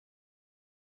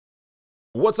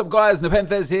What's up guys,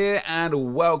 NepentheZ here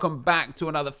and welcome back to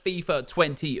another FIFA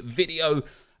 20 video.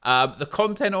 The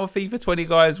content on FIFA 20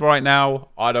 guys right now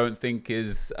I don't think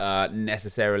is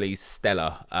necessarily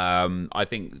stellar. I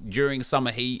think during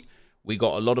summer heat we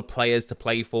got a lot of players to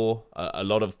play for, a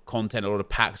lot of content, a lot of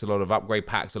packs, a lot of upgrade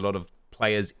packs, a lot of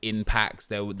players in packs.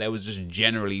 There was just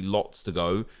generally lots to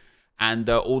go. And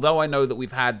although I know that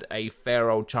we've had a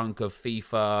fair old chunk of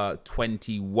FIFA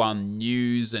 21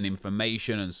 news and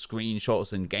information and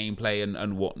screenshots and gameplay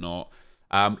and whatnot,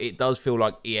 it does feel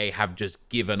like EA have just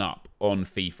given up on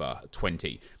FIFA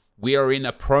 20. We are in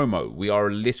a promo. We are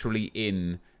literally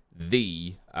in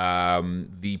the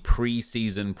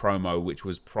pre-season promo, which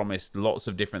was promised lots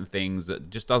of different things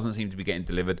that just doesn't seem to be getting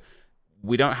delivered.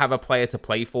 We don't have a player to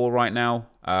play for right now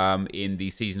in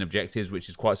the season objectives, which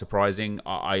is quite surprising.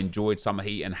 I enjoyed Summer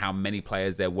Heat and how many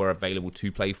players there were available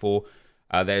to play for.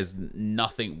 There's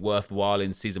nothing worthwhile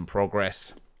in season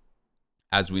progress.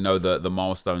 As we know, the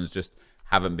milestones just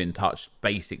haven't been touched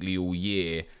basically all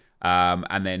year.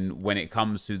 And then when it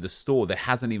comes to the store, there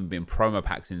hasn't even been promo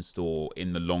packs in store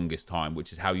in the longest time,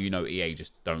 which is how you know EA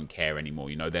just don't care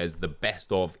anymore. You know, there's the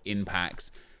best of in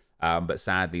packs, but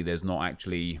sadly, there's not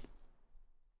actually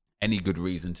any good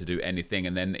reason to do anything.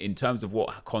 And then in terms of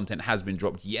what content has been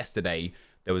dropped yesterday,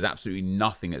 there was absolutely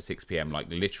nothing at 6 p.m, like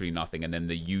literally nothing. And then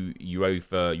the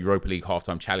Europa League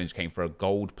halftime challenge came for a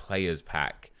gold players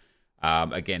pack.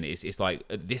 Again, it's like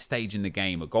at this stage in the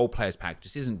game, a gold players pack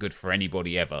just isn't good for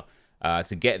anybody ever.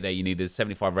 To get there, you needed a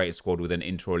 75 rated squad with an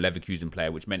Inter or Leverkusen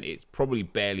player, which meant it's probably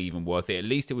barely even worth it. At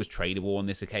least it was tradable on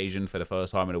this occasion for the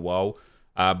first time in a while.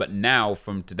 But now,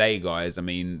 from today, guys, I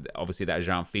mean, obviously that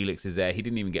Jean Felix is there. He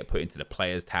didn't even get put into the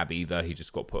players tab either. He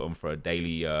just got put on for a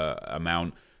daily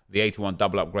amount. The 81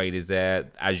 double upgrade is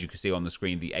there. As you can see on the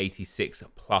screen, the 86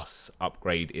 plus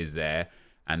upgrade is there.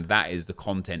 And that is the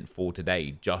content for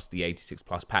today, just the 86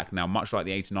 plus pack. Now, much like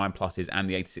the 89 pluses and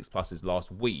the 86 pluses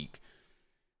last week,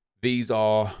 these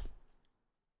are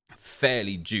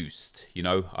fairly juiced, you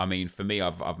know. I mean, for me,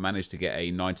 I've managed to get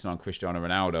a 99 Cristiano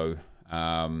Ronaldo,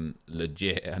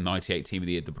 legit, a 98 Team of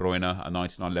the Year De Bruyne, a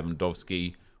 99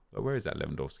 Lewandowski. Where is that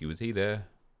Lewandowski? Was he there?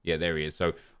 Yeah, there he is.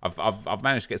 So I've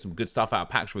managed to get some good stuff out of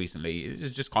packs recently.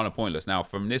 It's just kind of pointless. Now,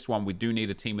 from this one, we do need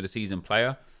a Team of the Season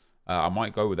player. I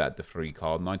might go with that De Free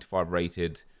card, 95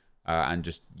 rated, and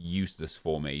just useless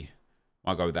for me.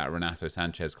 Might go with that Renato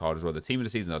Sanchez card as well. The Team of the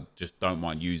Season I just don't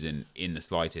mind using in the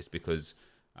slightest because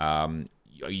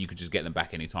you could just get them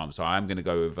back anytime. So I'm going to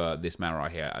go with this man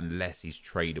right here, unless he's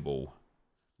tradable.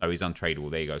 No, he's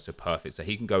untradeable. There you go. So perfect. So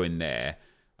he can go in there.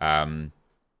 And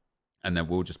then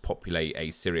we'll just populate a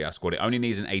Serie A squad. It only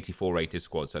needs an 84 rated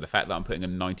squad. So the fact that I'm putting a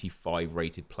 95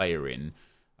 rated player in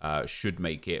should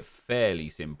make it fairly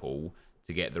simple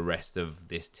to get the rest of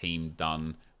this team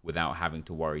done without having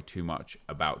to worry too much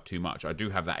about too much. I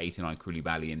do have that 89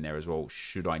 Koulibaly in there as well,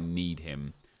 should I need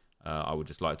him. I would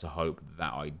just like to hope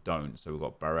that I don't. So we've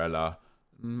got Barella.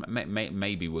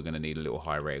 Maybe we're going to need a little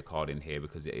high rated card in here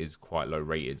because it is quite low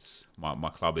rated. My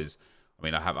club is, I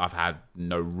mean, I've had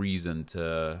no reason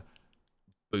to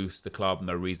boost the club,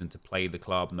 no reason to play the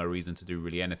club, no reason to do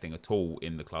really anything at all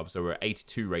in the club. So we're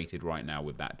 82 rated right now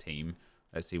with that team.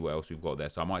 Let's see what else we've got there.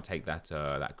 So I might take that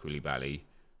that Koulibaly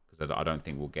because I don't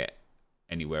think we'll get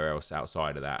anywhere else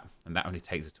outside of that. And that only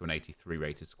takes us to an 83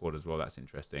 rated squad as well. That's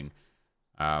interesting.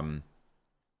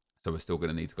 So we're still going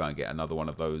to need to go and get another one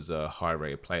of those high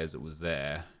rated players that was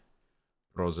there.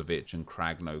 Brozovic and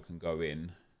Kragno can go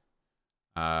in.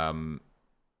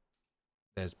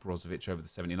 There's Brozovic over the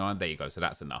 79. There you go. So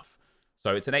that's enough.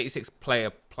 So it's an 86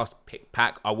 player plus pick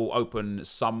pack. I will open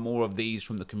some more of these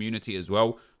from the community as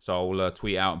well. So I'll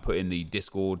tweet out and put in the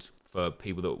Discord for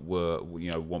people that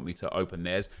want me to open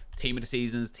theirs. Team of the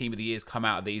Seasons, Team of the Years come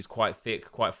out of these quite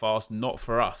thick, quite fast. Not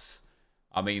for us.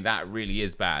 I mean, that really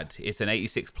is bad. It's an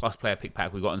 86 plus player pick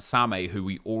pack. We've got Nsame, who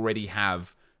we already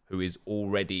have, who is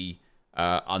already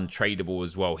untradeable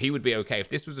as well. He would be okay. If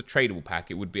this was a tradable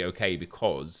pack, it would be okay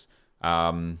because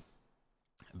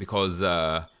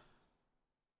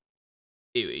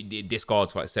it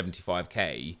discards for like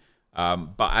 75k.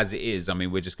 But as it is, I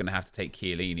mean, we're just going to have to take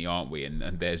Chiellini, aren't we?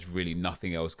 And there's really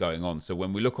nothing else going on. So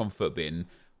when we look on Footbin,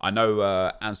 I know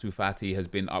Ansu Fati has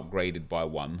been upgraded by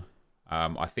one.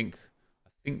 I think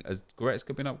has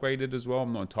Goretzka been upgraded as well?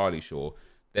 I'm not entirely sure.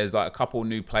 There's like a couple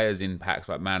new players in packs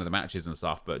like man of the matches and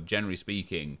stuff, but generally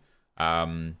speaking,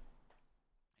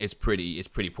 it's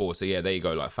pretty poor. So yeah, there you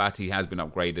go. Like Fati has been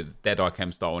upgraded. Deadeye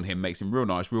Chem style on him makes him real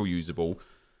nice, real usable.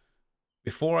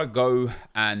 Before I go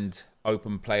and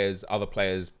open other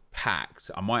players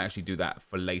packs, I might actually do that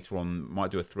for later on.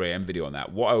 Might do a 3 AM video on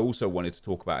that. What I also wanted to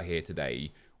talk about here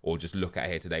today or just look at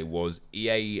here today, was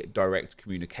EA Direct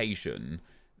Communication.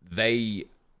 They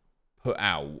put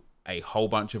out a whole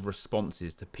bunch of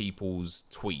responses to people's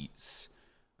tweets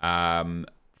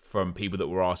from people that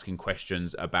were asking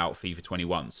questions about FIFA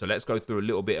 21. So let's go through a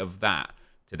little bit of that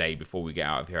today before we get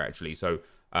out of here, actually. So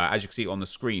as you can see on the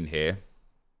screen here,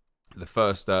 the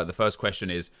first question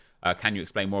is, can you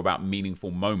explain more about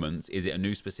meaningful moments? Is it a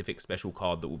new specific special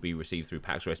card that will be received through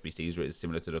packs or SBCs, or is it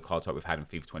similar to the card type we've had in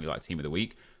FIFA 20 like Team of the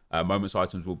Week? Moments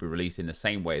items will be released in the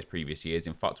same way as previous years.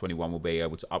 In FUT 21, we'll be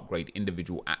able to upgrade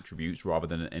individual attributes rather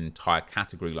than an entire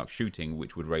category like shooting,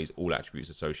 which would raise all attributes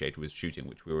associated with shooting,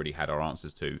 which we already had our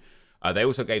answers to. They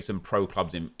also gave some pro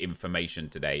clubs information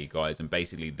today, guys, and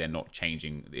basically they're not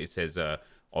changing. It says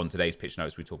on today's pitch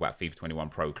notes, we talk about FIFA 21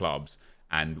 pro clubs,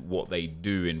 and what they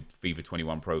do in FIFA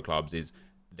 21 pro clubs is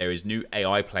there is new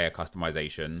AI player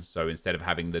customization. So instead of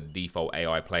having the default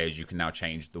AI players, you can now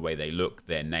change the way they look,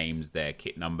 their names, their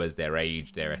kit numbers, their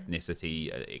age, their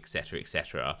ethnicity, etc.,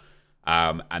 etc.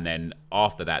 And then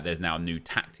after that, there's now new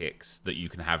tactics that you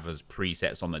can have as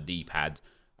presets on the D-pad,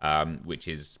 which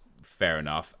is fair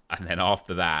enough. And then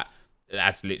after that,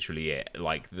 that's literally it.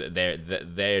 Like,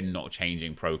 they're not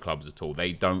changing pro clubs at all.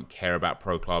 They don't care about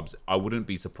pro clubs. I wouldn't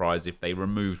be surprised if they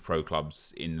removed pro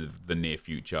clubs in the near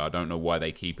future. I don't know why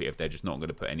they keep it if they're just not going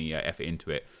to put any effort into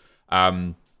it.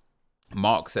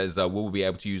 Mark says, will we be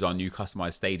able to use our new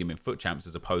customized stadium in FUT Champs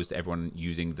as opposed to everyone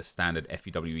using the standard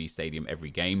FEWE stadium every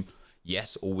game?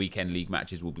 Yes, all weekend league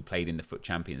matches will be played in the FUT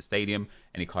Champions Stadium.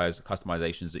 Any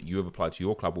customizations that you have applied to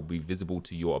your club will be visible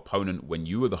to your opponent when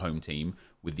you are the home team,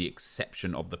 with the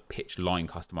exception of the pitch line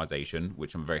customization,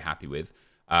 which I'm very happy with.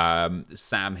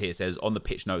 Sam here says, on the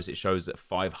pitch notes, it shows that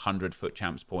 500 FUT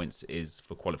Champs points is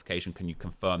for qualification. Can you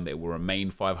confirm that it will remain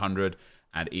 500?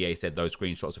 And EA said those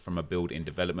screenshots are from a build in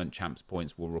development. Champs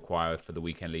points will require for the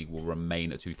weekend league will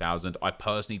remain at 2,000. I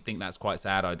personally think that's quite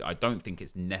sad. I don't think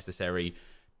it's necessary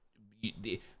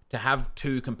to have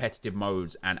two competitive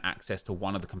modes and access to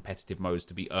one of the competitive modes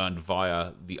to be earned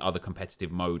via the other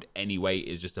competitive mode anyway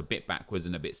is just a bit backwards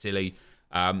and a bit silly.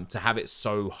 To have it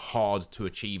so hard to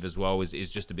achieve as well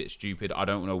is just a bit stupid. I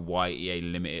don't know why EA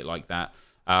limit it like that.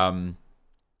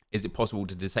 Is it possible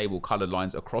to disable coloured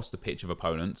lines across the pitch of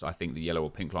opponents? I think the yellow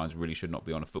or pink lines really should not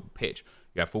be on a football pitch.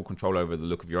 You have full control over the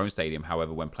look of your own stadium.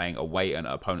 However, when playing away at an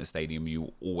opponent's stadium,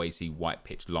 you always see white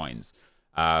pitch lines.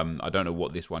 I don't know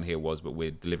what this one here was, but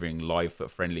we're delivering live FUT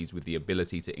friendlies with the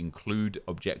ability to include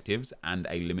objectives and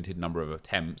a limited number of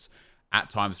attempts. At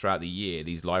times throughout the year,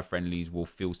 these live friendlies will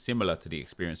feel similar to the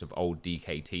experience of old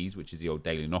DKTs, which is the old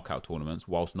daily knockout tournaments,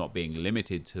 whilst not being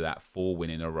limited to that 4 win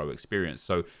in a row experience.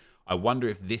 So I wonder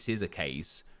if this is a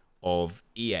case of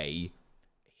EA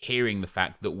hearing the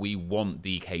fact that we want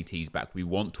DKTs back, we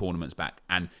want tournaments back.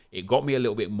 And it got me a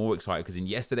little bit more excited because in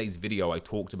yesterday's video, I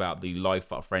talked about the live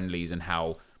FUT friendlies and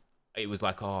how it was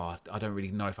like, oh, I don't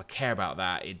really know if I care about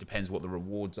that. It depends what the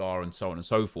rewards are and so on and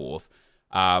so forth.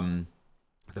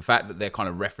 The fact that they're kind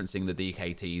of referencing the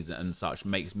DKTs and such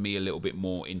makes me a little bit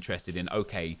more interested in,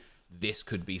 okay, this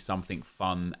could be something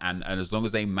fun, and as long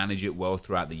as they manage it well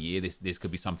throughout the year, this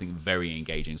could be something very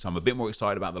engaging. So I'm a bit more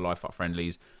excited about the live FUT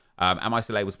friendlies. Am I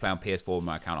still able to play on PS4 with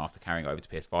my account after carrying it over to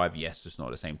PS5? Yes, just not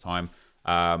at the same time.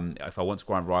 If I want to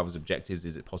grind Rivals objectives,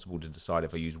 is it possible to decide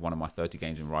if I use one of my 30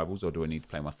 games in Rivals, or do I need to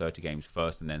play my 30 games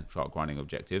first and then start grinding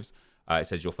objectives? It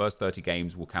says your first 30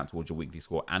 games will count towards your weekly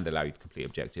score and allow you to complete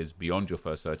objectives. Beyond your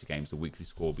first 30 games, the weekly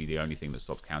score will be the only thing that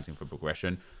stops counting for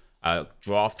progression.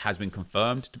 Draft has been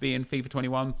confirmed to be in FIFA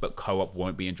 21, but co-op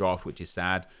won't be in draft, which is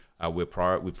sad. We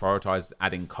prioritize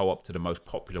adding co-op to the most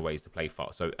popular ways to play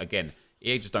FUT. So again,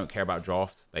 EA just don't care about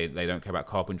draft. They don't care about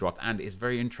co-op and draft. And it's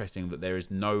very interesting that there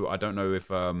is no, I don't know if,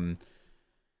 well,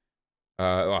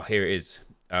 here it is.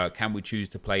 Can we choose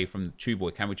to play from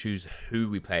Chewboy? Can we choose who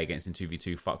we play against in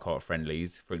 2v2 FUT co-op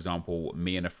friendlies? For example,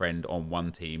 me and a friend on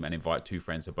one team and invite 2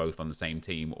 friends who are both on the same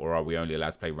team, or are we only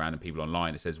allowed to play random people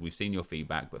online? It says, we've seen your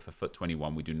feedback, but for FUT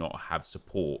 21, we do not have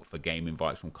support for game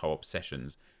invites from co-op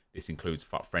sessions. This includes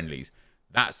FUT friendlies.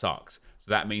 That sucks.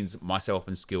 So that means myself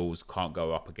and Skills can't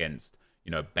go up against,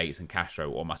 you know, Bates and Castro,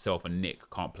 or myself and Nick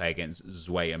can't play against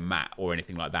Zway and Matt or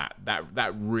anything like that.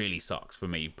 That really sucks for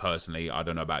me personally. I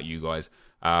don't know about you guys.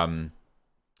 And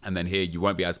then here, you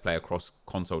won't be able to play across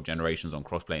console generations on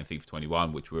crossplay in FIFA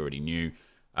 21, which we already knew.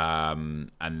 And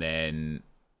then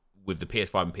with the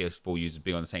PS5 and PS4 users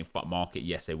being on the same FUT market,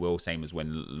 yes, they will, same as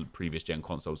when previous gen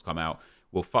consoles come out.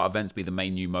 Will FUT events be the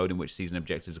main new mode in which season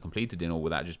objectives are completed in, or will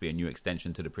that just be a new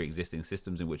extension to the pre-existing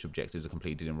systems in which objectives are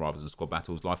completed in rather than squad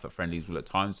battles? Live FUT friendlies will at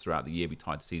times throughout the year be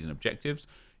tied to season objectives.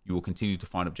 You will continue to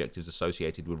find objectives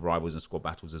associated with rivals and squad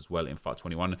battles as well in FUT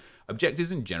 21.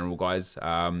 Objectives in general, guys,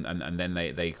 and then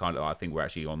they kind of, I think we're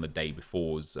actually on the day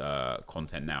before's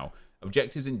content now.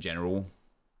 Objectives in general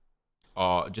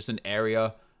are just an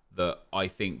area that I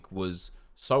think was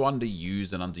so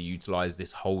underused and underutilized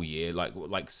this whole year.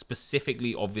 Like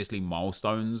specifically, obviously,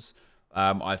 milestones,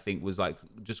 I think was like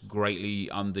just greatly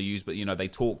underused. But, you know, they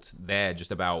talked there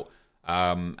just about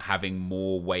having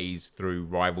more ways through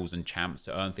rivals and champs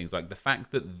to earn things. Like the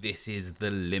fact that this is the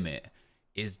limit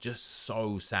is just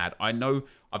so sad. I know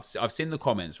I've seen the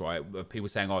comments, right, of people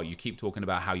saying, oh, you keep talking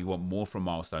about how you want more from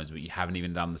milestones, but you haven't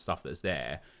even done the stuff that's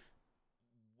there.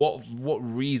 What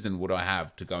reason would I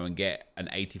have to go and get an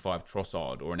 85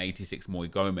 Trossard or an 86 Moy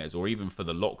Gomez, or even for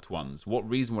the locked ones? What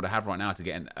reason would I have right now to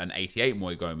get an 88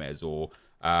 Moy Gomez or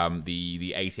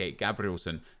the 88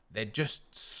 Gabrielson? They're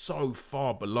just so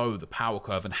far below the power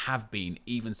curve and have been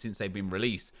even since they've been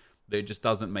released. That it just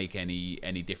doesn't make any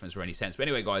difference or any sense. But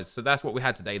anyway, guys, so that's what we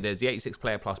had today. There's the 86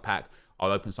 Player Plus pack.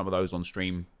 I'll open some of those on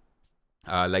stream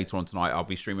later on tonight. I'll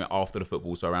be streaming after the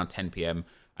football, so around 10 p.m.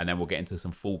 And then we'll get into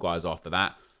some Fall Guys after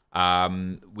that.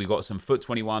 We got some FUT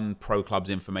 21 Pro Clubs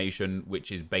information,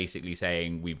 which is basically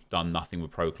saying we've done nothing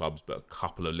with Pro Clubs, but a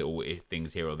couple of little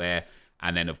things here or there.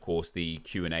 And then, of course, the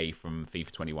Q&A from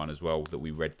FIFA 21 as well that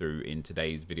we read through in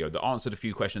today's video that answered a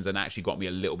few questions and actually got me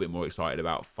a little bit more excited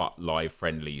about FUT Live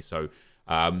Friendly. So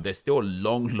there's still a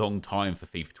long time for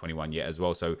FIFA 21 yet as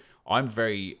well. So I'm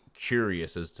very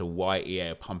curious as to why EA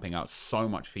are pumping out so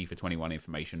much FIFA 21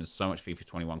 information and so much FIFA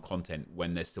 21 content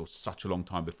when there's still such a long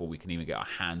time before we can even get our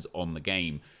hands on the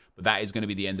game. But that is going to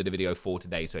be the end of the video for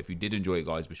today. So if you did enjoy it,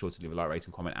 guys, be sure to leave a like,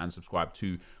 rating, comment, and subscribe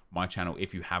to my channel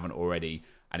if you haven't already.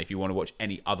 And if you want to watch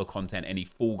any other content, any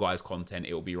Fall Guys content,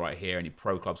 it will be right here. Any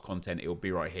Pro Clubs content, it will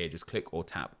be right here. Just click or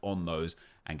tap on those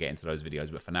and get into those videos.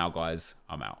 But for now, guys,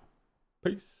 I'm out.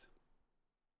 Peace.